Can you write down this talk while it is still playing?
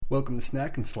Welcome to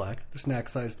Snack and Slack, the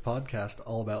snack-sized podcast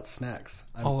all about snacks.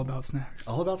 All about snacks.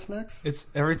 All about snacks?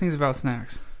 Everything's about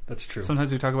snacks. That's true.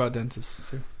 Sometimes we talk about dentists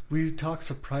too. We talk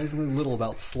surprisingly little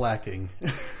about slacking,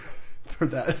 for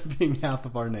that being half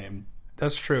of our name.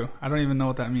 That's true. I don't even know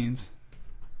what that means.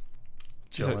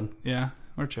 Chilling. Yeah,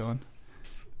 we're chilling.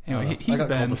 Anyway, he's I got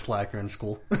Ben. called a slacker in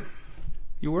school.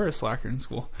 You were a slacker in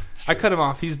school. I cut him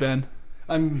off. He's Ben.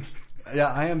 I am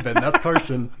Ben. That's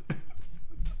Carson.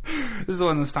 This is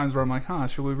one of those times where I'm like,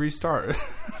 should we restart?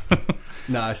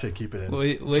 Nah, I say keep it in.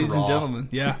 Ladies and gentlemen,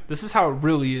 yeah, this is how it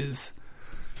really is.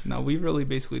 No, we really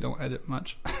basically don't edit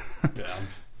much. Yeah.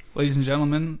 Ladies and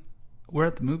gentlemen, we're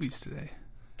at the movies today.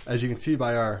 As you can see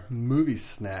by our movie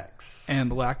snacks.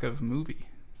 And the lack of movie.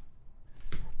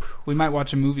 We might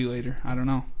watch a movie later. I don't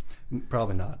know.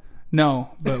 Probably not.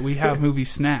 No, but we have movie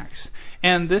snacks.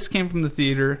 And this came from the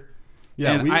theater.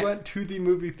 Yeah, we went to the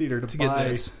movie theater to buy get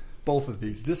this. Both of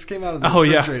these. This came out of the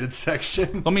refrigerated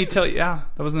section. Let me tell you,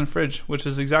 that was in the fridge, which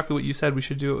is exactly what you said we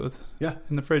should do it with. Yeah.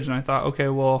 In the fridge. And I thought, okay,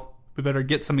 well, we better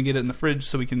get some and get it in the fridge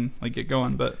so we can get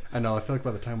going. But I know. I feel like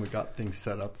by the time we got things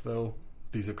set up, though,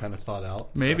 these have kind of thought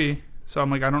out. Maybe. So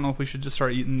I'm like, I don't know if we should just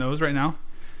start eating those right now.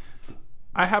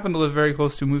 I happen to live very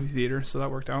close to a movie theater, so that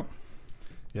worked out.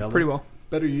 Yeah, pretty well.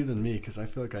 Better you than me, because I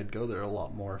feel like I'd go there a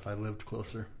lot more if I lived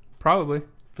closer. Probably.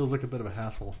 Feels like a bit of a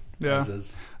hassle. Yeah. As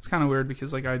is. It's kind of weird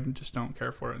because I just don't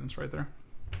care for it, and it's right there.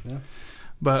 Yeah.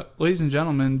 But, ladies and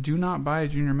gentlemen, do not buy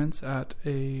Junior Mints at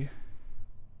a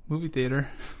movie theater.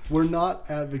 We're not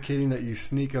advocating that you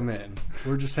sneak them in.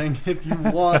 We're just saying if you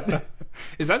want.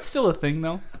 Is that still a thing,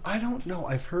 though? I don't know.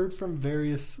 I've heard from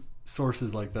various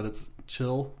sources like that it's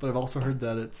chill, but I've also heard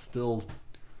that it's still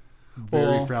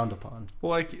very frowned upon.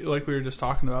 Well, like we were just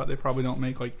talking about, they probably don't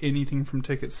make anything from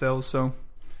ticket sales, so.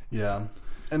 Yeah.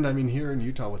 And I mean, here in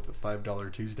Utah with the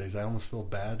 $5 Tuesdays, I almost feel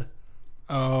bad.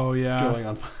 Oh, yeah. Going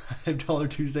on $5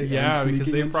 Tuesday yeah, and because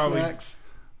sneaking they probably, snacks.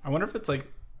 I wonder if it's I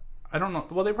don't know.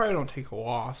 Well, they probably don't take a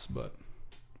loss, but.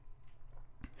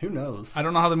 Who knows? I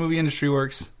don't know how the movie industry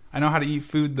works. I know how to eat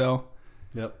food, though.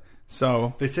 Yep.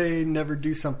 So. They say never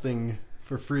do something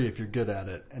for free if you're good at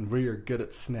it, and we are good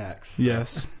at snacks. So.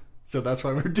 Yes. So that's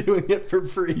why we're doing it for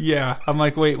free. Yeah. I'm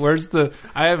like, wait, where's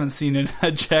I haven't seen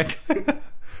a check.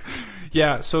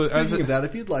 Yeah, so speaking of that,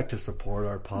 if you'd like to support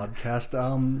our podcast,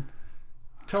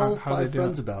 tell how 5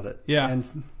 friends about it. Yeah.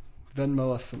 And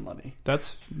Venmo us some money.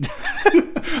 That's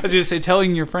I was going to say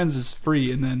telling your friends is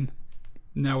free, and then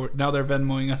now they're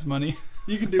Venmoing us money.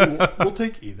 You can do we'll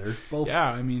take either. Both. Yeah,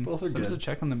 I mean, both are send us good. a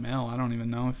check in the mail. I don't even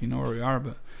know if you know where we are,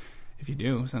 but if you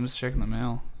do, send us a check in the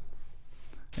mail.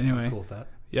 Anyway. I'm cool with that.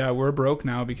 Yeah, we're broke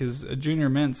now because Junior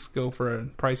Mints go for a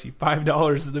pricey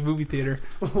 $5 at the movie theater.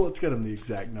 Well, let's get them the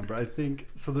exact number. I think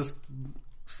so. This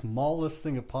smallest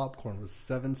thing of popcorn was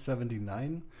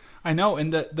 $7.79. I know,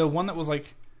 and the one that was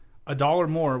 $1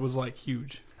 more was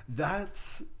huge.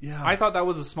 That's I thought that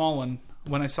was a small one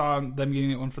when I saw them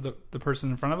getting it one for the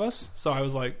person in front of us. So I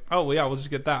was like, oh well, yeah, we'll just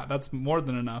get that. That's more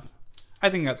than enough. I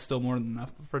think that's still more than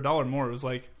enough. But for $1 more, it was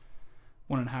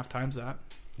 1.5 times that.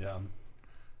 Yeah.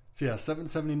 So yeah,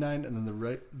 $7.79, and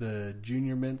then the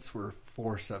Junior Mints were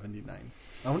 $4.79.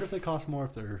 I wonder if they cost more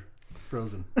if they're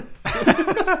frozen.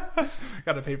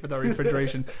 Got to pay for that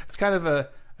refrigeration. It's kind of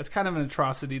an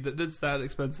atrocity that it's that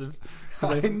expensive.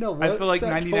 I know. I feel like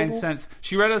 99 total? cents.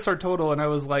 She read us our total, and I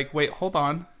was like, wait, hold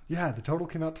on. Yeah, the total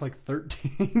came out to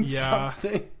 13 Yeah.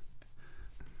 something.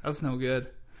 That's no good.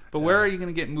 But where are you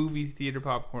going to get movie theater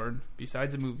popcorn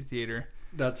besides a movie theater?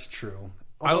 That's true.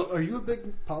 Are you a big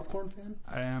popcorn fan?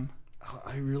 I am.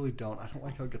 I really don't. I don't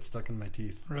like how it gets stuck in my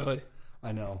teeth. Really?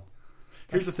 I know.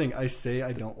 Here's the thing. I say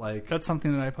I don't like... That's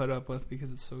something that I put up with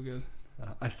because it's so good.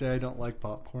 I say I don't like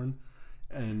popcorn,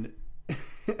 and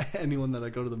anyone that I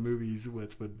go to the movies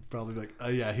with would probably be like, oh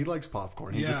yeah, he likes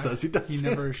popcorn. He just says he does. He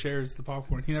never shares the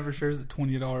popcorn. He never shares the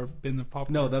 $20 bin of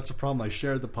popcorn. No, that's a problem. I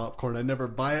share the popcorn. I never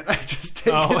buy it. I just take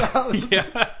it out of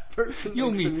the person you owe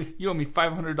next to me. You owe me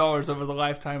 $500 over the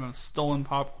lifetime of stolen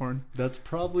popcorn. That's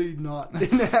probably not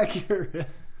inaccurate.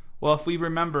 Well, if we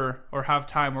remember or have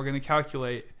time, we're going to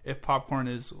calculate if popcorn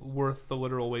is worth the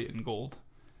literal weight in gold.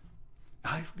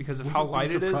 Because of how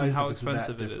light it is and how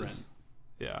expensive it is.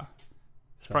 Yeah.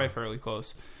 It's probably fairly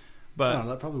close. But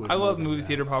that probably was I more love than movie that.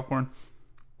 theater popcorn.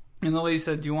 And the lady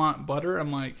said, do you want butter?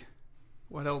 I'm like,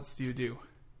 what else do you do?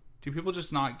 Do people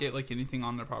just not get anything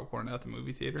on their popcorn at the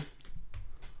movie theater?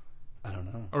 I don't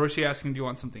know. Or was she asking, do you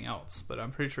want something else? But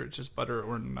I'm pretty sure it's just butter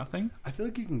or nothing. I feel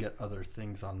like you can get other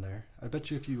things on there. I bet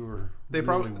you if you were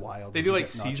really wild, they you do could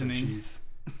like get nacho seasoning. cheese.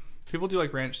 People do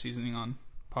ranch seasoning on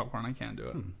popcorn. I can't do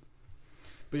it.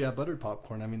 But yeah, buttered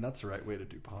popcorn, I mean, that's the right way to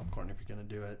do popcorn if you're going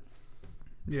to do it.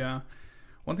 Yeah.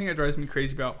 One thing that drives me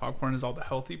crazy about popcorn is all the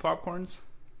healthy popcorns.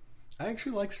 I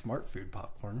actually like Smart Food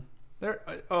popcorn.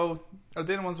 Are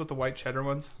they the ones with the white cheddar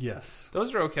ones? Yes.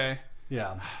 Those are okay.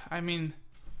 Yeah. I mean,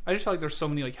 I just feel like there's so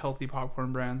many like healthy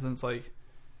popcorn brands, and it's like,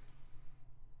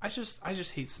 I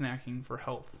just hate snacking for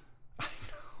health. I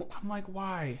know. I'm like,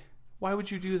 why? Why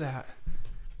would you do that?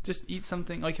 Just eat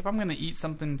something. Like, if I'm going to eat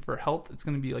something for health, it's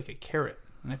going to be like a carrot.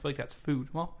 And I feel like that's food.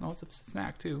 Well, no, it's a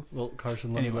snack too. Well,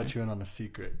 Carson, let me let you in on a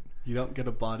secret. You don't get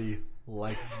a body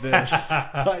like this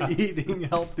by eating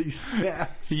healthy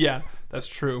snacks. Yeah, that's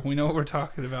true. We know what we're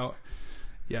talking about.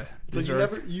 Yeah. So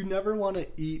you never want to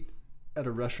eat at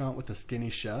a restaurant with a skinny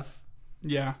chef.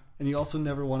 Yeah. And you also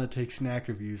never want to take snack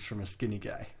reviews from a skinny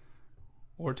guy.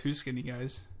 Or two skinny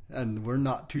guys. And we're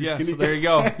not two Yeah, skinny so there you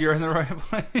go. You're in the right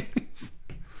place.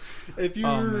 If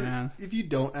you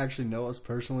don't actually know us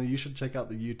personally, you should check out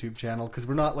the YouTube channel because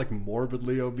we're not like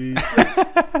morbidly obese.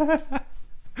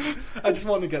 I just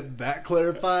want to get that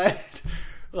clarified.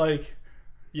 Like,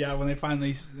 yeah,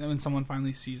 when someone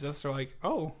finally sees us, they're like,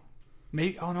 oh,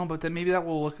 maybe. Oh no, but then maybe that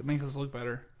will make us look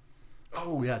better.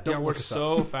 Oh yeah, we're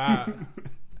so fat.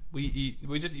 We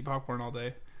just eat popcorn all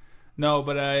day. No,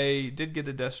 but I did get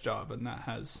a desk job, and that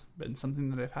has been something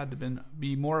that I've had to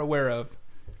be more aware of.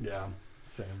 Yeah.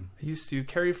 Same. I used to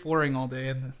carry flooring all day,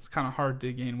 and it's kind of hard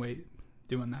to gain weight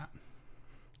doing that.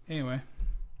 Anyway.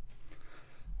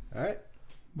 All right.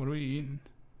 What are we eating?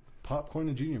 Popcorn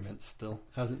and Junior Mints still.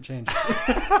 Hasn't changed.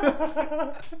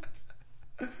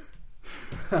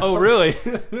 Oh, really?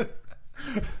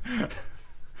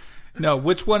 No,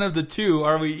 which one of the two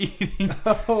are we eating?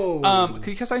 Oh.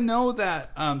 Because I know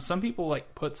that some people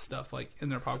like put stuff like in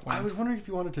their popcorn. I was wondering if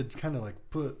you wanted to kind of like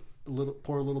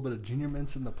pour a little bit of Junior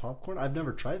Mints in the popcorn. I've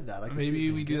never tried that.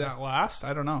 Maybe we do that last.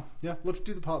 I don't know. Yeah, let's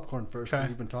do the popcorn first. Okay.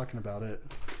 We've been talking about it.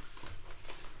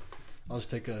 I'll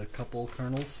just take a couple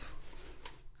kernels.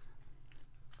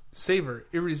 Savor,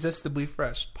 irresistibly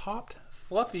fresh, popped,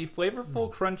 fluffy,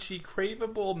 flavorful, crunchy,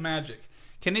 craveable magic.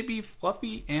 Can it be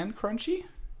fluffy and crunchy?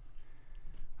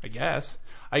 I guess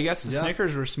the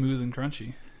Snickers were smooth and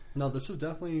crunchy. No, this is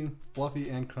definitely fluffy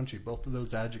and crunchy. Both of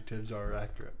those adjectives are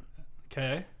accurate.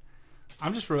 Okay.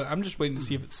 I'm just waiting to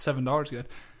see if it's $7 good.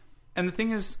 And the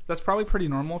thing is, that's probably pretty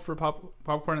normal for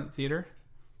popcorn at the theater.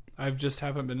 I just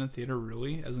haven't been in the theater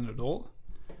really as an adult.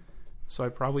 So I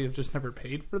probably have just never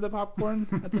paid for the popcorn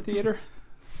at the theater.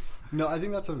 No, I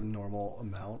think that's a normal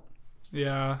amount.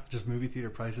 Yeah. Just movie theater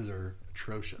prices are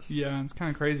atrocious. Yeah, it's kind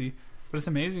of crazy. But it's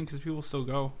amazing because people still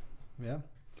go. Yeah.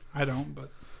 I don't,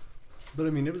 but... But, I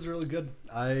mean, it was really good.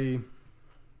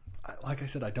 Like I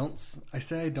said, I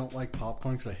say I don't like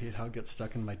popcorn because I hate how it gets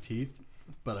stuck in my teeth.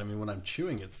 But, I mean, when I'm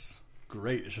chewing, it's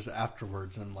great. It's just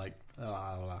afterwards and like,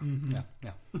 mm-hmm.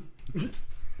 Yeah.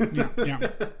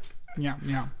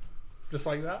 Just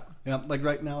like that? Yeah, like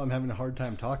right now I'm having a hard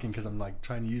time talking because I'm like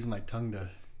trying to use my tongue to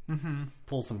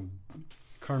pull some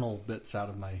kernel bits out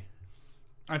of my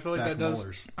I feel like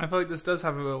molars. I feel like this does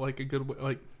have a good way,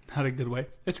 like not a good way.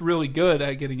 It's really good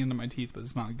at getting into my teeth, but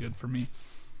it's not good for me.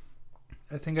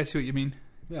 I think I see what you mean.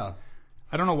 Yeah.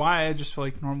 I don't know why. I just feel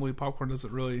like normally popcorn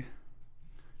doesn't really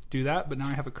do that, but now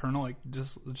I have a kernel like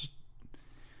just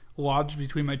lodged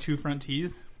between my two front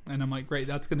teeth, and I'm like, great,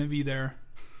 that's going to be there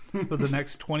for the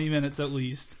next 20 minutes at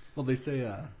least. Well, they say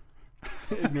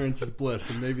ignorance is bliss,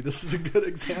 and maybe this is a good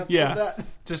example of that.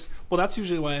 That's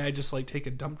usually why I just like take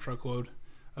a dump truck load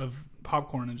of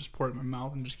popcorn and just pour it in my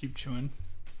mouth and just keep chewing.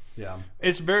 Yeah.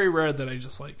 It's very rare that I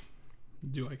just like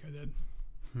do like I did.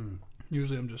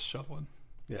 Usually I'm just shuffling.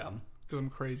 Yeah. Because I'm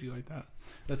crazy like that.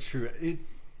 That's true.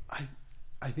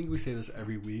 I think we say this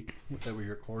every week that we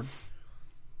record,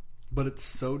 but it's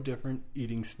so different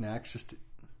eating snacks just to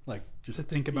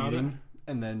think about it,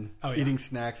 and then eating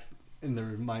snacks in the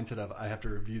mindset of I have to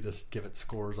review this, give it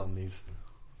scores on these.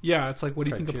 Yeah, it's like, what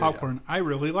do you think of popcorn? I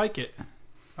really like it.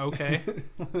 Okay.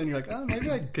 Then you're like, oh,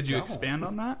 maybe I could you expand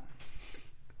on that?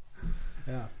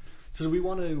 Yeah. So do we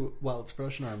want to, while it's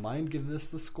fresh in our mind, give this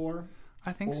the score?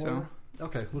 I think so.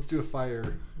 Okay, let's do a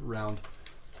fire round.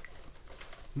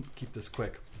 Keep this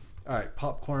quick. All right,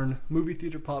 popcorn, movie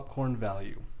theater popcorn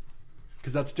value.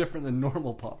 Because that's different than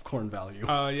normal popcorn value.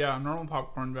 Yeah, normal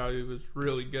popcorn value was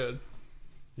really good.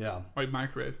 Yeah. Like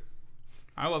microwave.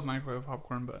 I love microwave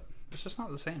popcorn, but it's just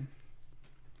not the same.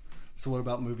 So what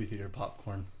about movie theater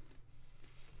popcorn?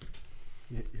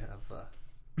 You have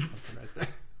something right there.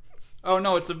 Oh,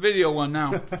 no, it's a video one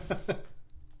now.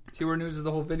 See, we're new to the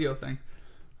whole video thing.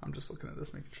 I'm just looking at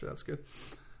this, making sure that's good.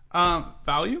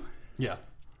 Value? Yeah.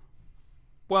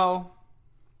 Well,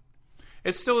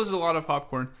 it still is a lot of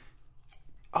popcorn.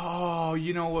 Oh,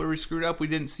 you know what we screwed up? We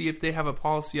didn't see if they have a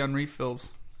policy on refills.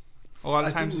 A lot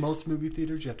of times, think most movie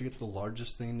theaters you have to get the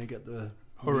largest thing to get the.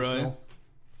 Oh really?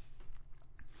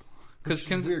 Because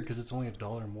it's weird because it's only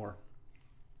 $1 more.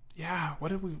 Yeah, what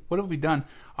have we done?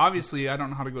 Obviously, I don't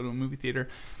know how to go to a movie theater,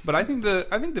 but I think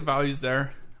the value's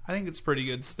there. I think it's pretty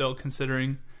good still,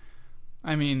 considering.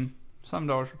 I mean,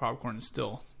 $7 for popcorn is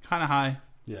still kind of high.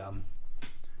 Yeah.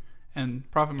 And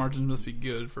profit margins must be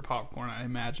good for popcorn, I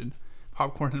imagine.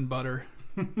 Popcorn and butter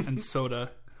and soda.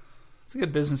 It's a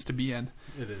good business to be in.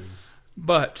 It is.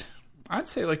 But I'd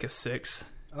say like a 6.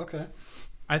 Okay.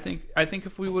 I think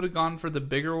if we would have gone for the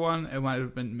bigger one, it might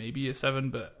have been maybe a 7,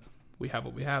 but we have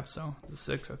what we have, so it's a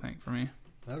 6, I think, for me.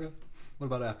 Okay. What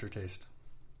about aftertaste?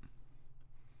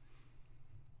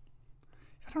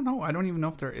 I don't know. I don't even know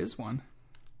if there is one.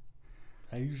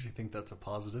 I usually think that's a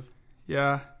positive.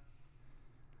 Yeah.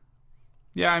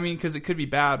 Yeah, I mean, because it could be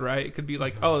bad, right? It could be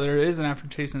like, oh, there is an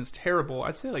aftertaste and it's terrible.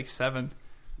 I'd say like 7.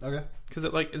 Okay. Because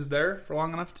it like is there for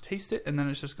long enough to taste it, and then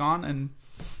it's just gone, and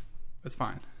it's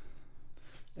fine.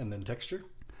 And then texture?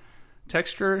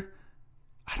 Texture,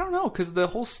 I don't know, because the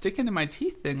whole sticking to my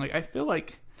teeth thing, like I feel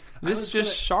like this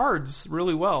just shards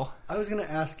really well. I was going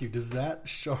to ask you, does that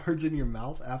shards in your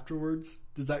mouth afterwards?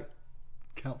 Does that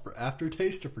count for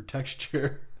aftertaste or for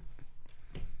texture?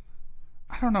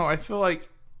 I don't know. I feel like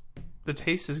the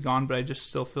taste is gone, but I just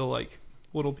still feel like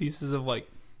little pieces of like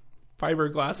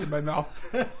fiberglass in my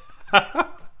mouth.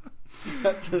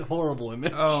 That's a horrible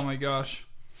image. Oh my gosh.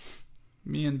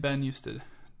 Me and Ben used to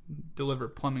deliver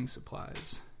plumbing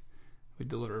supplies. We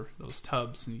deliver those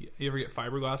tubs. And you ever get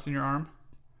fiberglass in your arm?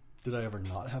 Did I ever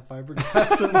not have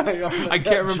fiberglass in my arm? I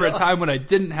can't remember a time when I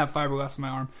didn't have fiberglass in my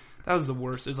arm. That was the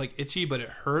worst. It was like itchy, but it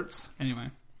hurts. Anyway.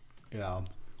 Yeah. A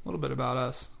little bit about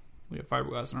us. We have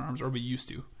fiberglass in our arms, or we used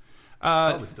to.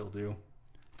 Probably still do.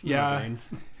 Yeah.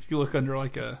 If you look under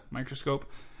like a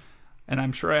microscope. And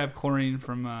I'm sure I have chlorine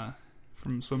from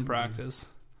swim practice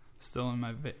still in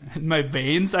my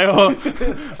veins. I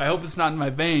hope it's not in my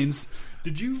veins.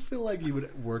 Did you feel like you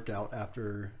would work out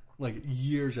after like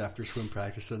years after swim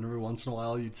practice, and every once in a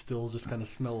while you'd still just kind of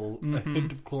smell a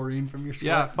hint of chlorine from your sweat?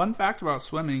 Yeah. Fun fact about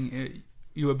swimming: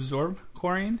 you absorb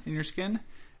chlorine in your skin,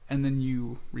 and then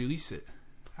you release it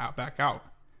back out.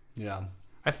 Yeah.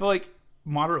 I feel like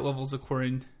moderate levels of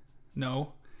chlorine,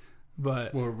 no.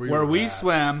 But where we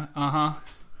swam,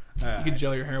 you can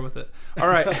gel your hair with it. All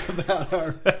right. About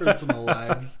our personal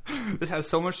lives. This has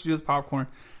so much to do with popcorn.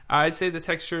 I'd say the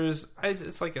texture is,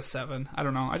 it's like a 7. I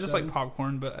don't know. I just like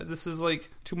popcorn, but this is like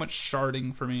too much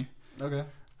sharding for me. Okay.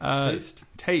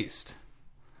 Taste.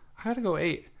 I gotta go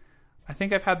 8. I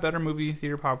think I've had better movie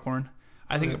theater popcorn.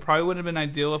 I think it probably would have been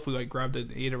ideal if we like grabbed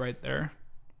an 8 right there.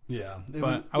 Yeah.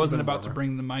 But I wasn't about to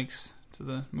bring the mics to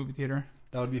the movie theater.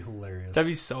 That would be hilarious. That'd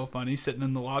be so funny, sitting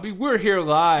in the lobby. We're here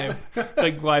live,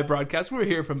 like live broadcast. We're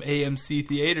here from AMC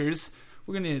Theaters.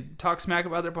 We're going to talk smack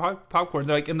about their popcorn.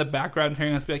 They're like in the background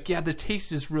hearing us be like, yeah, the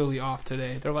taste is really off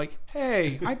today. They're like,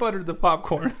 hey, I buttered the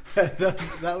popcorn.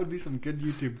 that would be some good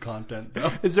YouTube content,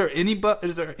 though. Is there any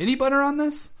butter on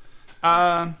this?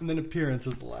 And then appearance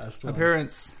is the last one.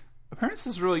 Appearance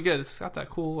is really good. It's got that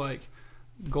cool like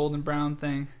golden brown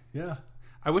thing. Yeah.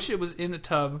 I wish it was in a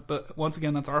tub, but once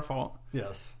again, that's our fault.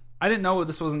 Yes. I didn't know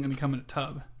this wasn't going to come in a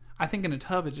tub. I think in a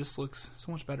tub, it just looks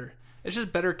so much better. It's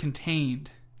just better contained.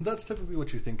 That's typically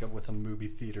what you think of with a movie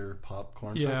theater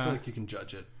popcorn. So I feel like you can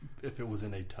judge it if it was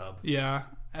in a tub. Yeah.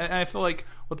 And I feel like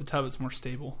with the tub, it's more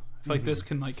stable. I feel like this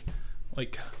can like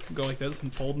go like this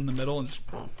and fold in the middle and just...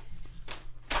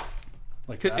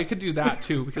 Like it could do that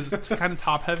too because it's kind of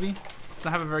top heavy. It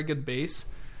doesn't have a very good base.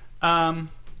 Yeah,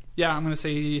 I'm going to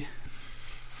say...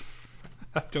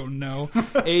 I don't know.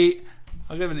 8.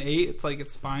 I'll give it an 8. It's like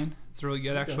it's fine. It's really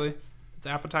good actually. It's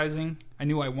appetizing. I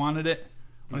knew I wanted it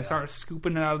when I started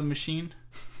scooping it out of the machine.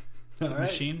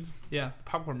 Machine? Yeah,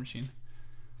 popcorn machine.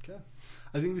 Okay.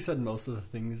 I think we said most of the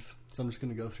things, so I'm just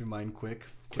going to go through mine quick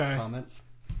comments.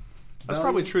 That's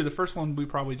probably true. The first one we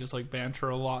probably just like banter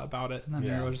a lot about it, and then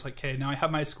you're just like, "Okay, now I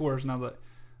have my scores." Now that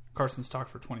Carson's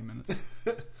talked for 20 minutes.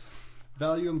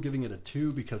 Value, I'm giving it a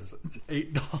 2 because it's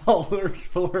 $8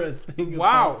 for a thing of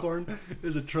popcorn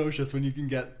is atrocious when you can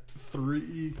get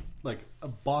a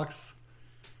box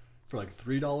for like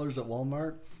 $3 at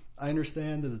Walmart. I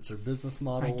understand that it's their business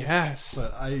model. I guess.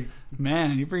 But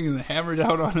Man, you're bringing the hammer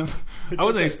down on him. I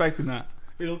wasn't expecting that.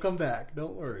 It'll come back.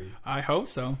 Don't worry. I hope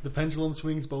so. The pendulum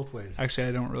swings both ways.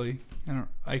 Actually,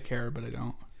 I care, but I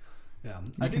don't. Yeah.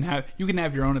 You can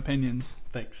have your own opinions.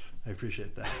 Thanks. I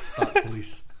appreciate that. Thought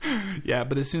police. Yeah,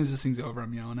 but as soon as this thing's over,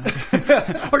 I'm yelling at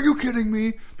it. Are you kidding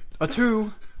me? A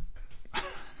 2.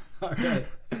 All right.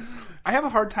 I have a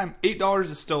hard time. $8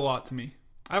 is still a lot to me.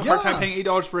 I have a hard time paying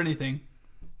 $8 for anything.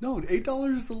 No,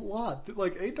 $8 is a lot.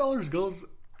 Like, $8 goes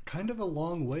kind of a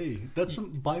long way. That's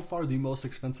by far the most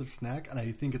expensive snack, and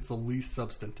I think it's the least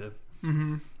substantive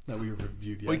that we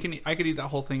reviewed yet. Well, I could eat that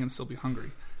whole thing and still be hungry.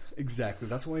 Exactly.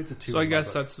 That's why it's a 2. So I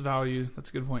guess that's value. That's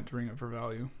a good point to bring it for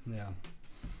value. Yeah.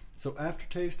 So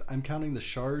aftertaste, I'm counting the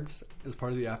shards as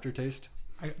part of the aftertaste.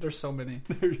 There's so many.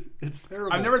 It's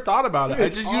terrible. I've never thought about it. Yeah, I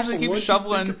just usually keep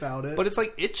shoveling. About it. But it's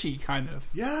like itchy, kind of.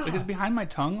 Yeah. Like it's behind my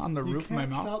tongue on the roof of my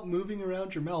mouth. You can't stop moving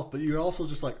around your mouth, but you're also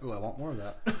just like, oh, I want more of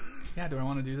that. Yeah, do I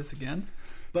want to do this again?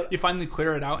 But you finally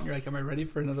clear it out and you're like, am I ready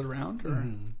for another round? Or?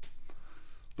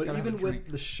 But even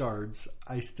with the shards,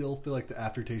 I still feel like the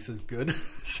aftertaste is good.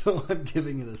 So I'm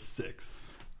giving it a 6.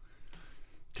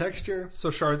 Texture. So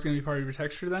shards going to be part of your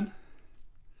texture then?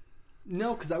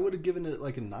 No, because I would have given it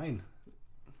like a 9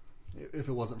 if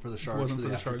it wasn't for the shards, for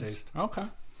the aftertaste. Okay.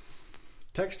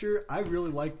 Texture, I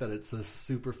really like that it's a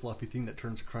super fluffy thing that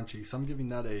turns crunchy. So I'm giving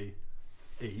that a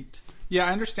 8. Yeah,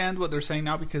 I understand what they're saying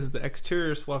now because the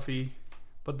exterior is fluffy,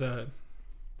 but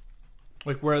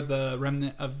where the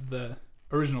remnant of the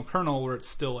original kernel, where it's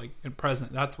still like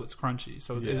present, that's what's crunchy.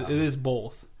 So it is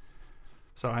both.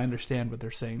 So I understand what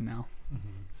they're saying now.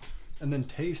 And then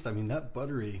taste, I mean, that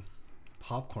buttery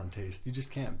popcorn taste, you just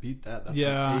can't beat that. That's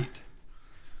an 8.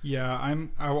 Yeah,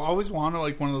 I always wanted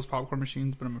like one of those popcorn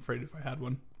machines, but I'm afraid if I had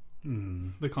one,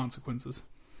 the consequences.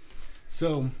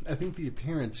 So I think the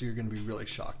appearance you're going to be really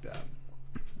shocked at.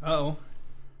 Oh,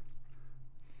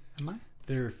 am I?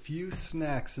 There are few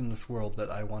snacks in this world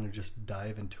that I want to just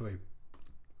dive into a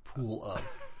pool of,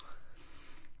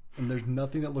 and there's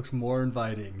nothing that looks more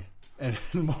inviting and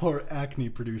more acne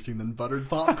producing than buttered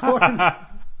popcorn.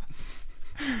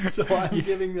 So I'm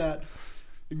giving that.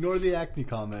 Ignore the acne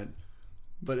comment.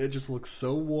 But it just looks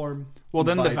so warm. Well,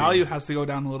 then the value has to go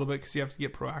down a little bit because you have to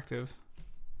get proactive.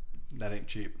 That ain't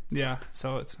cheap. Yeah.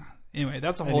 So it's anyway.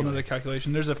 That's a whole other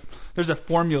calculation. There's a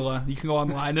formula you can go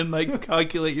online and like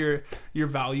calculate your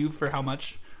value for how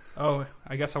much. Oh,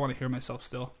 I guess I want to hear myself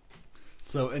still.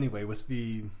 So anyway, with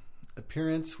the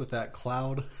appearance, with that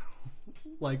cloud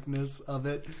likeness of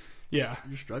it, yeah,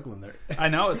 you're struggling there. I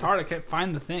know it's hard. I can't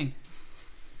find the thing.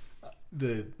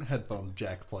 The headphone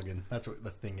jack plug-in. That's what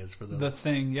the thing is for those. The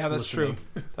thing. Yeah, that's listening.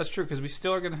 true. That's true because we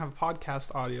still are going to have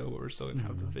podcast audio, but we're still going to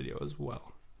have the video as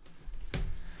well.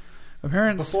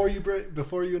 Appearance. Before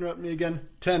you interrupt me again,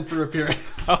 10 for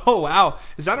appearance. Oh, wow.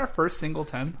 Is that our first single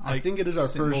 10? I think it is our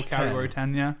first category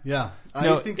 10, yeah. Yeah.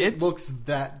 I think it looks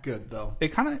that good, though.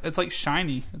 It's like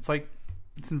shiny. It's like,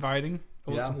 it's inviting.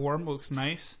 It looks warm. It looks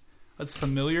nice. It's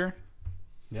familiar.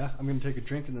 Yeah, I'm going to take a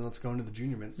drink and then let's go into the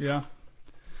Junior Mints. Yeah.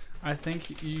 I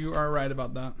think you are right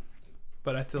about that.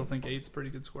 But I still think 8's a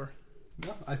pretty good score.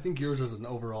 Yeah, I think yours is an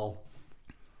overall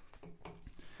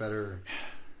better.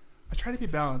 I try to be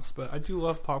balanced, but I do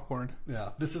love popcorn. Yeah,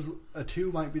 this is a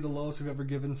 2 might be the lowest we've ever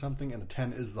given something, and a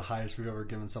 10 is the highest we've ever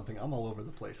given something. I'm all over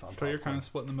the place on popcorn. So you're kind of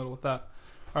split in the middle with that.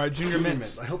 All right, Junior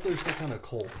Mints. I hope they're still kind of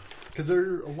cold. Because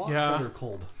they're a lot better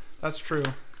cold. That's true.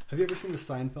 Have you ever seen the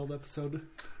Seinfeld episode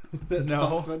that No.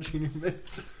 talks about Junior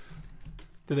Mints?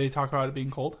 Did they talk about it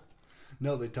being cold?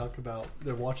 No, they talk about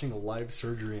they're watching a live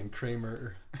surgery and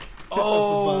Kramer.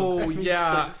 Oh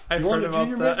yeah, like, I've heard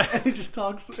about that. And he just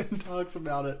talks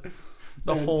about it.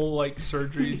 The whole like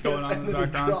surgery's going on in the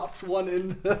background. He drops one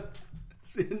in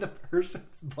the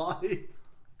person's body.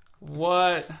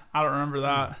 What? I don't remember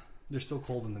that. They're still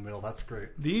cold in the middle. That's great.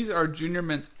 These are Junior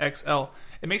Mints XL.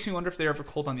 It makes me wonder if they're ever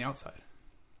cold on the outside.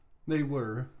 They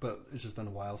were, but it's just been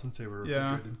a while since they were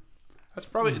refrigerated. That's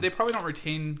probably they probably don't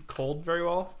retain cold very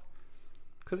well.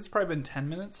 Because it's probably been 10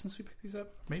 minutes since we picked these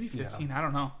up. Maybe 15. Yeah. I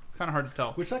don't know. It's kind of hard to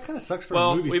tell. Which that kind of sucks for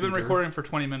a movie we've been theater. recording for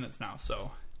 20 minutes now,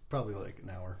 so. Probably like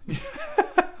an hour.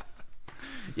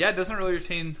 Yeah, it doesn't really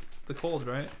retain the cold,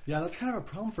 right? Yeah, that's kind of a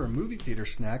problem for a movie theater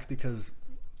snack because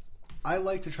I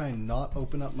like to try and not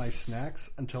open up my snacks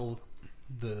until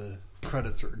the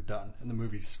credits are done and the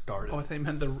movie's started. Oh, I thought you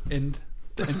meant the end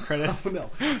credits. Oh, no.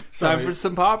 Time for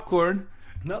some popcorn.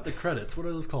 Not the credits. What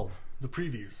are those called? The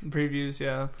previews. Previews,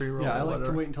 yeah. Pre-roll. Yeah, I like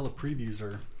to wait until the previews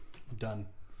are done.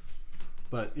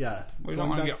 But yeah. We don't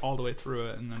want to get all the way through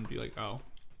it and then be like, oh.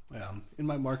 Yeah. In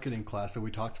my marketing class,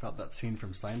 we talked about that scene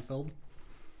from Seinfeld.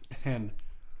 And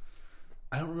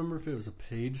I don't remember if it was a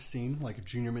paid scene, like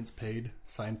Junior Mints paid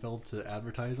Seinfeld to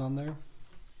advertise on there.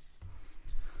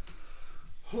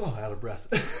 Oh, out of breath.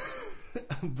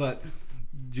 But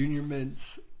Junior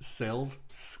Mints sales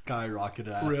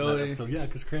skyrocketed out of that episode. Yeah,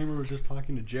 because Kramer was just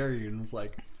talking to Jerry and was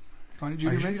like, I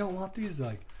really don't want these.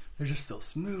 Like, they're just so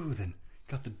smooth and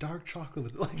got the dark chocolate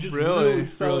with it. Like, just really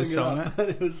selling it up.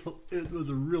 It was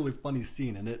a really funny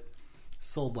scene, and it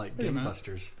sold like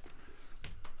gangbusters.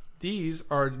 These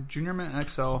are Junior Mint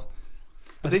XL.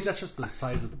 I think that's just the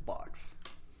size of the box.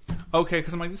 Okay,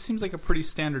 because I'm like, this seems like a pretty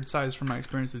standard size from my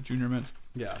experience with Junior Mints.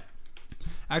 Yeah.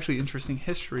 Actually, interesting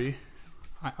history.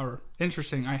 I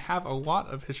have a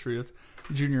lot of history with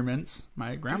Junior Mints.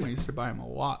 My grandma used to buy them a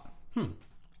lot.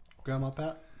 Grandma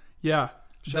Pat? Yeah.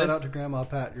 Shout out to Grandma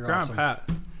Pat. You're awesome. Grandma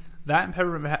Pat. That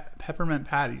and peppermint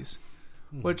patties,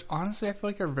 which honestly I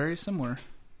feel like are very similar.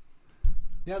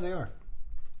 Yeah, they are.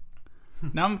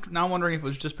 Now I'm wondering if it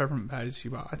was just peppermint patties she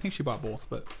bought. I think she bought both,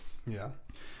 but yeah.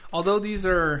 Although these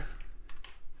are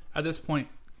at this point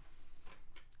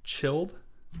chilled,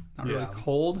 not really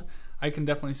cold, I can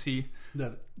definitely see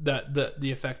that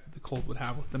the effect that the cold would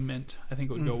have with the mint. I think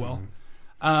it would go well.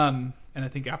 And I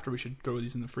think after we should throw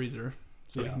these in the freezer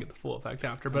so we can get the full effect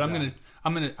after. But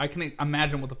I can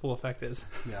imagine what the full effect is.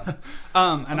 Yeah.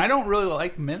 And I don't really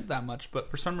like mint that much, but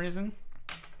for some reason,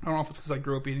 I don't know if it's because I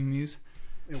grew up eating these.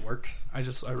 It works. I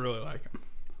really like them.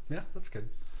 Yeah, that's good.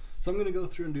 So I'm going to go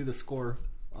through and do the score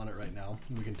on it right now.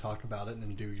 And we can talk about it and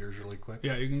then do yours really quick.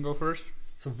 Yeah, you can go first.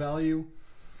 So value,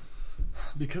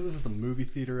 because this is the movie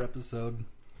theater episode,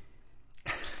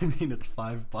 I mean it's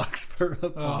 $5 for a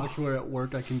box. Where at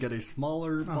work I can get a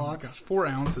smaller box. 4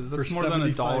 ounces. That's more than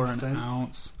 $1 an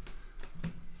ounce.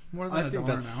 More than $1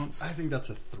 an ounce. I think that's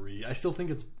a 3. I still think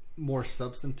it's more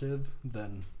substantive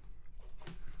than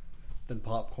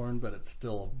popcorn, but it's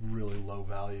still really low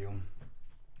value.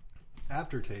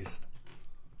 Aftertaste.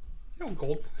 You know,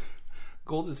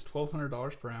 gold is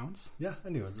 $1,200 per ounce. Yeah, I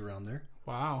knew it was around there.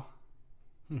 Wow.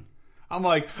 I'm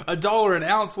like, $1 an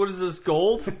ounce. What is this,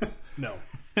 gold? No.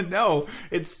 No,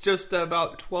 it's just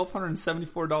about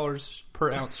 $1,274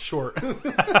 per ounce short.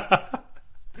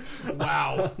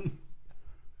 Wow.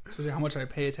 Shows you how much I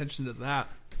pay attention to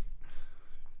that.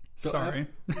 So sorry.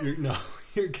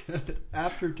 You're good.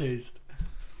 Aftertaste.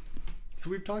 So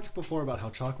we've talked before about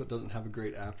how chocolate doesn't have a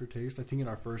great aftertaste. I think in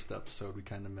our first episode we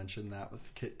kind of mentioned that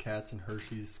with Kit Kats and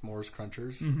Hershey's S'mores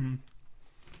Crunchers. Mm-hmm.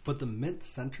 But the mint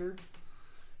center,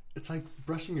 it's like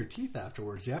brushing your teeth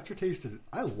afterwards. The aftertaste is...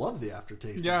 I love the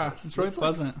aftertaste. Yeah, it's really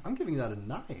pleasant. I'm giving that a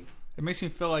 9. It makes me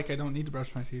feel like I don't need to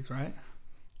brush my teeth, right?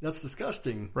 That's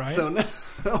disgusting. Right? So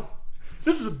now,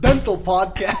 this is a dental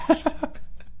podcast.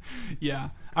 Yeah.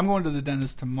 I'm going to the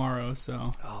dentist tomorrow,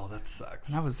 so... Oh, that sucks.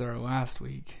 And I was there last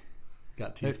week.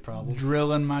 Got teeth problems?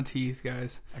 Drilling my teeth,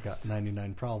 guys. I got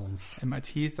 99 problems. And my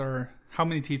teeth are... How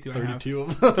many teeth do I have? 32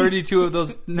 of them. 32 of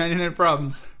those 99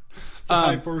 problems. It's a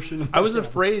high portion. I was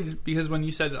afraid because when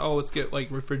you said, let's get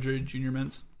like refrigerated Junior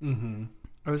Mints,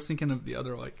 I was thinking of the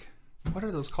other, like, what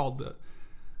are those called? They're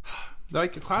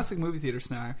like a classic movie theater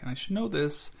snack, and I should know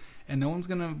this, and no one's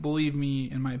going to believe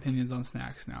me in my opinions on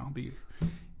snacks now.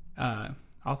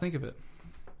 I'll think of it.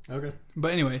 Okay.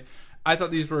 But anyway, I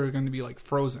thought these were going to be like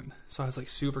frozen, so I was like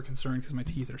super concerned because my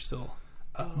teeth are still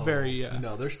very...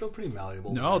 no, they're still pretty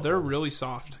malleable. No, they're really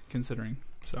soft considering.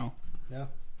 So yeah.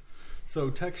 So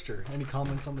texture. Any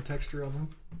comments on the texture of them?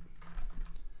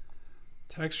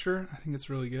 Texture, I think it's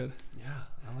really good. Yeah,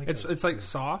 I like it. It's like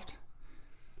soft,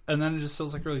 and then it just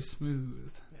feels like really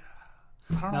smooth.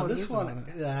 Yeah. I don't know. Now this one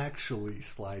it actually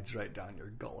slides right down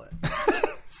your gullet.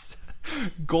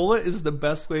 Gullet is the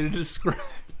best way to describe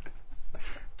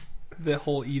the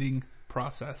whole eating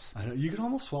process. I know you can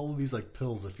almost swallow these like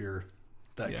pills if you're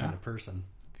that kind of person.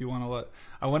 If you want to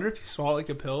I wonder if you swallow like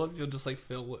a pill, if you'll just like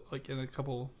feel like in a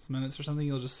couple minutes or something,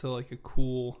 you'll just feel like a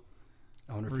cool.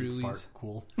 I wonder if you fart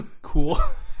cool. Cool.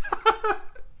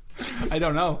 I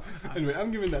don't know. Anyway,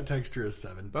 I'm giving that texture a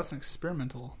 7. That's an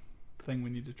experimental thing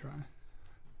we need to try.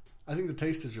 I think the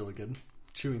taste is really good.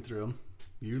 Chewing through them.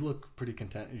 You look pretty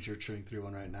content as you're chewing through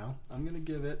one right now. I'm going to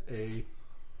give it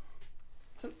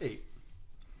it's an 8.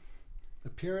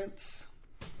 Appearance.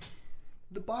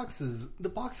 The box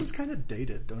is kind of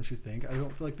dated, don't you think? I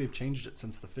don't feel like they've changed it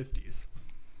since the 50s.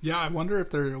 Yeah, I wonder if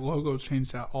their logo's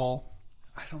changed at all.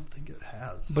 I don't think it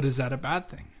has. But is that a bad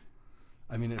thing?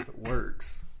 I mean, if it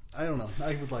works. I don't know.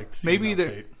 I would like to see an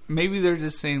update. Maybe they're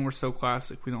just saying we're so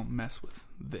classic we don't mess with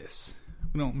this.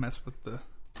 We don't mess with the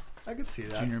I could see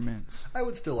that. Junior Mints. I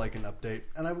would still like an update.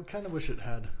 And I would kind of wish it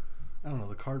had... I don't know.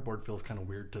 The cardboard feels kind of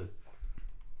weird to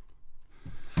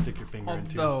stick your finger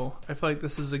into. Although, I feel like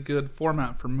this is a good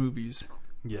format for movies.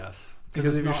 Yes.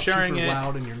 Because if you're sharing it...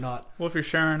 loud and you're not... Well, if you're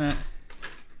sharing it,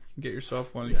 you can get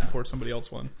yourself one. You can pour somebody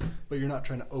else one. But you're not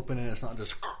trying to open it. It's not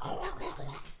just...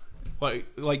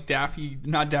 Like Daffy...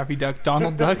 Not Daffy Duck.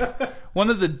 Donald Duck. One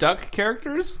of the duck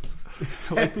characters?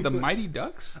 Like the Mighty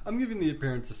Ducks? I'm giving the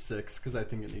appearance a 6 because I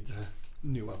think it needs a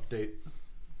new update.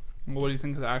 Well, what do you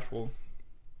think of the actual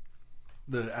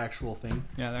thing?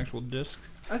 Yeah, the actual disc.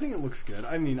 I think it looks good.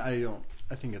 I mean, I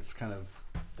think it's kind of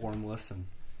formless and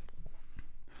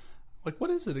like, what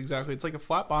is it exactly? It's like a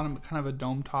flat bottom, but kind of a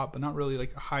dome top, but not really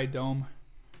like a high dome.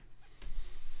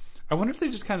 I wonder if they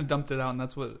just kind of dumped it out and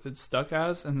that's what it's stuck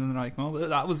as, and then they're like, well,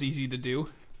 that was easy to do.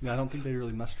 Yeah, I don't think they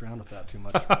really messed around with that too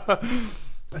much.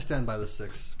 I stand by the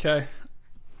 6. Okay.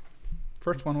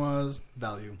 First one was...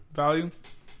 Value.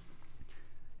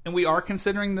 And we are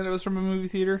considering that it was from a movie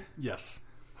theater? Yes.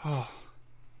 Oh.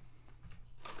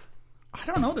 I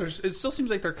don't know. It still seems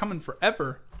like they're coming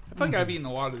forever. I feel like I've eaten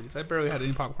a lot of these. I barely had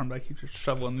any popcorn, but I keep just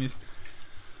shoveling these.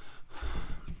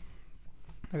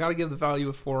 I got to give the value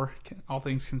a 4, all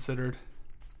things considered.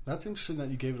 That's interesting that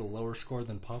you gave it a lower score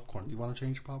than popcorn. Do you want to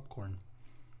change popcorn?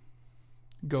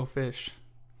 Go fish.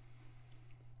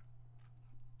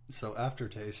 So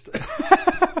aftertaste.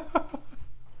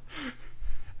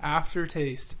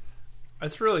 Aftertaste.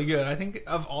 That's really good. I think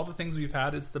of all the things we've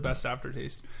had, it's the best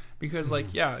aftertaste. Because,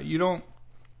 like, yeah, you don't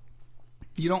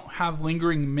have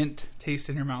lingering mint taste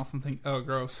in your mouth and think, oh,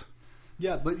 gross.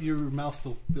 Yeah, but your mouth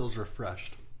still feels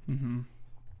refreshed. Mm-hmm.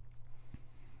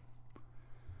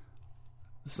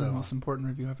 This is the most important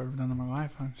review I've ever done in my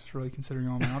life. I'm just really considering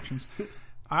all my options.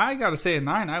 I got to say a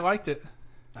 9. I liked it.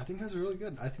 I think that's really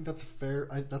good. I think that's a fair...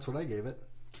 that's what I gave it.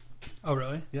 Oh,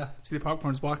 really? Yeah. See, the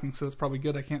popcorn's blocking, so it's probably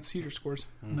good. I can't see your scores.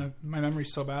 My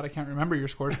memory's so bad, I can't remember your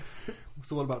scores.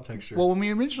 So what about texture? Well, when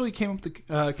we originally came up with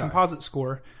the composite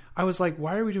score, I was like,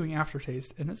 why are we doing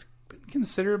aftertaste? And it's been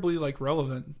considerably, like,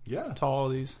 relevant to all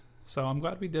of these. So I'm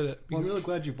glad we did it. Well, I'm really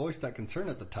glad you voiced that concern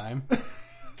at the time.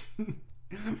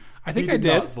 I think I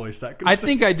did. Not voice that concern. I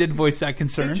think I did voice that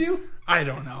concern. Did you? I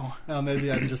don't know.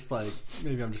 Maybe I'm just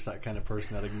that kind of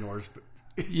person that ignores.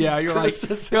 Yeah, you're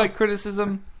like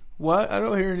criticism. What? I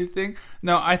don't hear anything.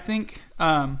 No, I think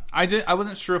I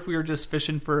wasn't sure if we were just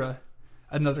fishing for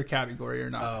another category or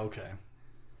not. Oh, okay.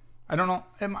 I don't know.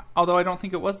 Although I don't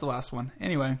think it was the last one.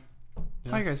 Anyway,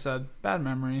 like I said, bad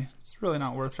memory. It's really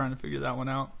not worth trying to figure that one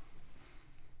out.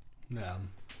 Yeah.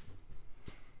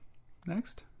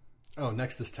 Next. Oh,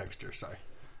 next is texture. Sorry.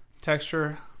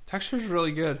 Texture. Texture's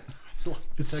really good.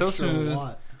 It's so smooth.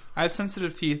 I have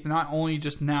sensitive teeth, not only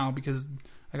just now because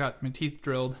I got my teeth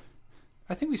drilled.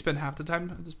 I think we spend half the time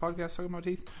of this podcast talking about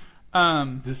teeth.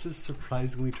 This is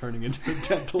surprisingly turning into a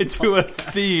dental a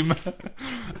theme.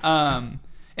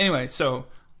 Anyway, so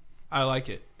I like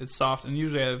it. It's soft, and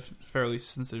usually I have fairly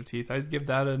sensitive teeth. I'd give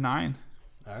that a 9.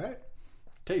 All right.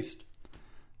 Taste,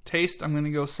 I'm going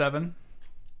to go 7.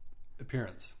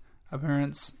 Appearance, I'm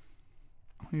going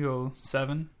to go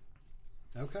 7.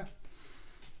 Okay.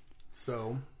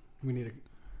 So we need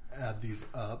to add these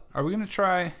up. Are we going to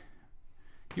try...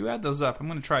 You add those up. I'm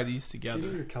going to try these together.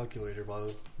 Give me your calculator while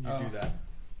you do that.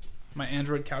 My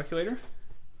Android calculator?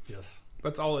 Yes.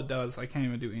 That's all it does. I can't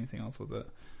even do anything else with it.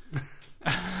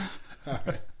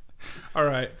 All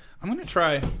right. I'm going to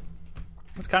try...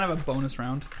 It's kind of a bonus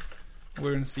round.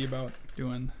 We're going to see about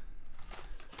doing...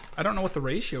 I don't know what the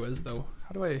ratio is, though.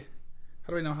 How do I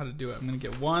know how to do it? I'm going to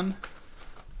get 1.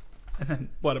 And then,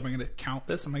 what? Am I going to count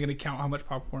this? Am I going to count how much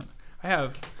popcorn? I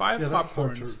have 5 popcorns. That's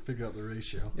hard to figure out the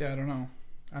ratio. Yeah, I don't know.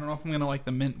 I don't know if I'm going to like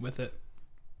the mint with it.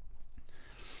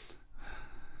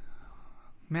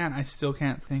 Man, I still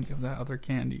can't think of that other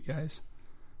candy, guys.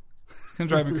 It's going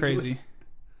to drive me crazy.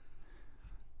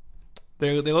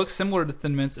 They look similar to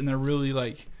Thin Mints, and they're really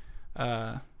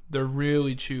they're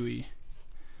really chewy.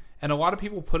 And a lot of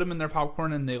people put them in their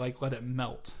popcorn and they let it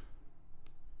melt.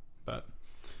 But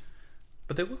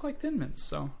they look like Thin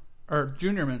Mints, or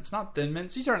Junior Mints, not Thin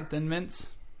Mints. These aren't Thin Mints.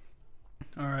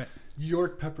 All right.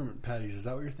 York peppermint patties. Is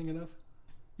that what you're thinking of?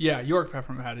 Yeah, York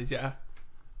peppermint patties. Yeah.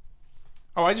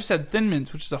 Oh, I just said Thin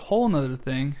Mints, which is a whole nother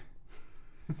thing.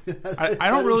 I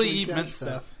don't really eat mint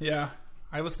stuff. Yeah.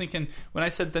 I was thinking, when I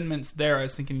said Thin Mints there, I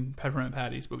was thinking peppermint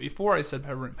patties. But before I said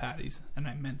peppermint patties, and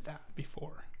I meant that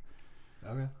before.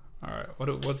 Okay. All right.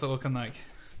 What's it looking like?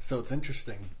 So it's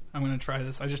interesting. I'm going to try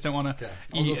this. I just don't want to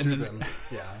I'll go through them.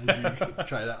 Yeah, you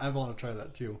try that. I want to try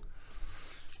that too.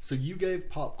 So you gave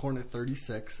popcorn a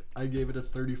 36. I gave it a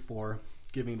 34,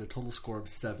 giving it a total score of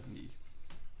 70,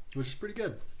 which is pretty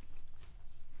good.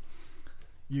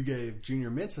 You gave Junior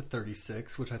Mints a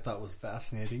 36, which I thought was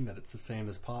fascinating that it's the same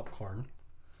as popcorn.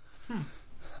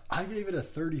 I gave it a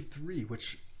 33,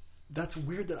 which that's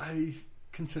weird that I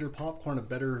consider popcorn a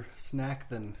better snack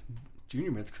than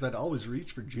Junior Mints because I'd always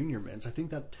reach for Junior Mints. I think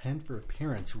that 10 for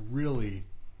appearance really...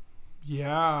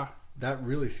 Yeah. That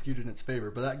really skewed in its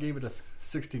favor, but that gave it a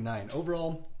 69.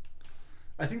 Overall,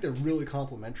 I think they're really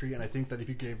complimentary, and I think that if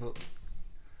you gave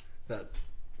that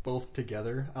both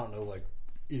together, I don't know,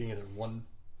 eating it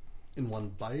in one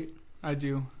bite. I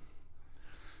do.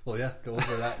 Well, yeah, go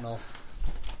over that and I'll...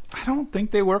 I don't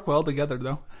think they work well together,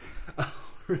 though.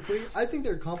 Really? I think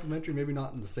they're complementary, maybe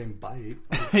not in the same bite.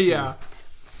 Yeah.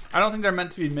 I don't think they're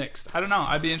meant to be mixed. I don't know.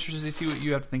 I'd be interested to see what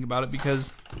you have to think about it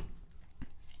because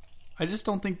I just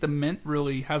don't think the mint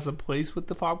really has a place with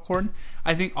the popcorn.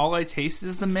 I think all I taste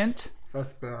is the mint.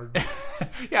 That's bad.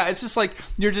 Yeah, it's just like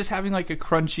you're just having like a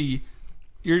crunchy.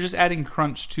 You're just adding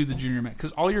crunch to the Junior Mint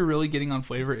because all you're really getting on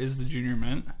flavor is the Junior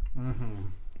Mint. Mm-hmm.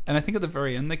 And I think at the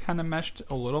very end they kind of meshed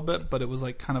a little bit, but it was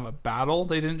like kind of a battle.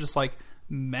 They didn't just like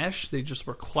mesh; they just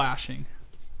were clashing.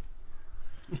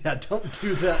 Yeah, don't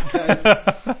do that,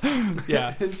 guys.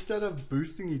 Yeah. Instead of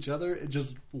boosting each other, it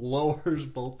just lowers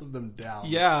both of them down.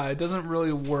 Yeah, it doesn't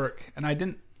really work, and I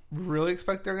didn't really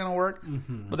expect they're gonna work.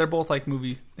 Mm-hmm. But they're both like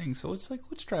movie things, so it's like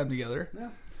let's try them together. Yeah,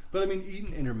 but I mean,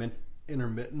 eating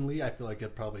intermittently, I feel like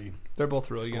it probably they're both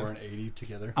really score good. An 80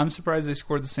 together. I'm surprised they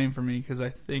scored the same for me because I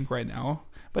think right now,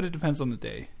 but it depends on the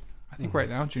day. I think right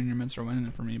now Junior Mints are winning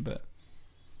it for me, but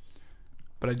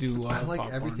I do love. I like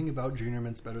popcorn. everything about Junior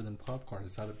Mints better than popcorn.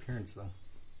 It's that appearance, though.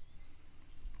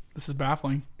 This is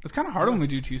baffling. It's kind of hard when we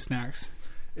do two snacks.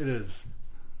 It is.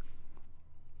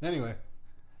 Anyway,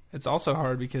 it's also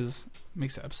hard because it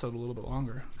makes the episode a little bit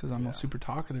longer because I'm super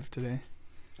talkative today.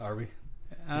 Are we?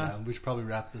 Yeah, we should probably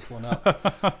wrap this one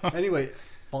up. Anyway,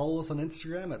 follow us on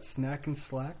Instagram at Snack and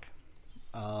Slack.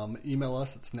 Email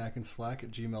us at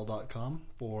snackandslack@gmail.com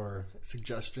for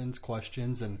suggestions,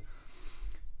 questions, and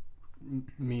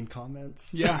mean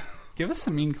comments. Yeah, give us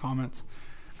some mean comments.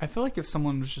 I feel like if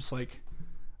someone was just like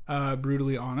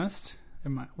brutally honest,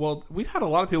 well, we've had a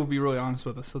lot of people be really honest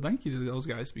with us, so thank you to those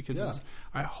guys because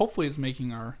hopefully it's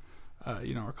making our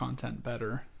our content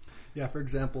better. Yeah, for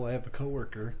example, I have a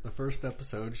coworker. The first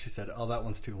episode, she said, "Oh, that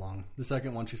one's too long." The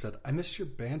second one, she said, "I missed your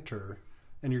banter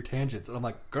and your tangents." And I'm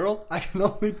like, "Girl, I can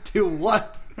only do one."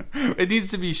 It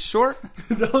needs to be short.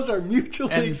 Those are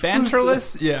mutually and exclusive.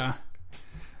 Banterless. Yeah.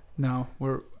 No,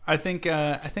 I think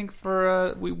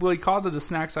for we called it a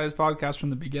snack size podcast from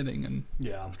the beginning, and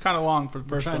it's kind of long for the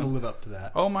first one. We're trying to live up to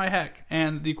that. Oh my heck!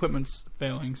 And the equipment's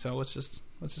failing, so let's just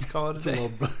call it a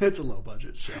day. It's a low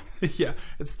budget show. Yeah,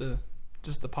 it's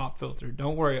just the pop filter.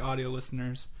 Don't worry, audio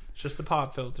listeners. It's just the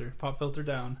pop filter. Pop filter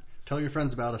down. Tell your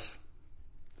friends about us.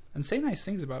 And say nice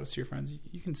things about us to your friends.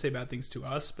 You can say bad things to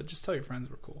us, but just tell your friends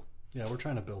we're cool. Yeah, we're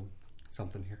trying to build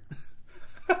something here.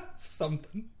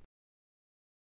 Something.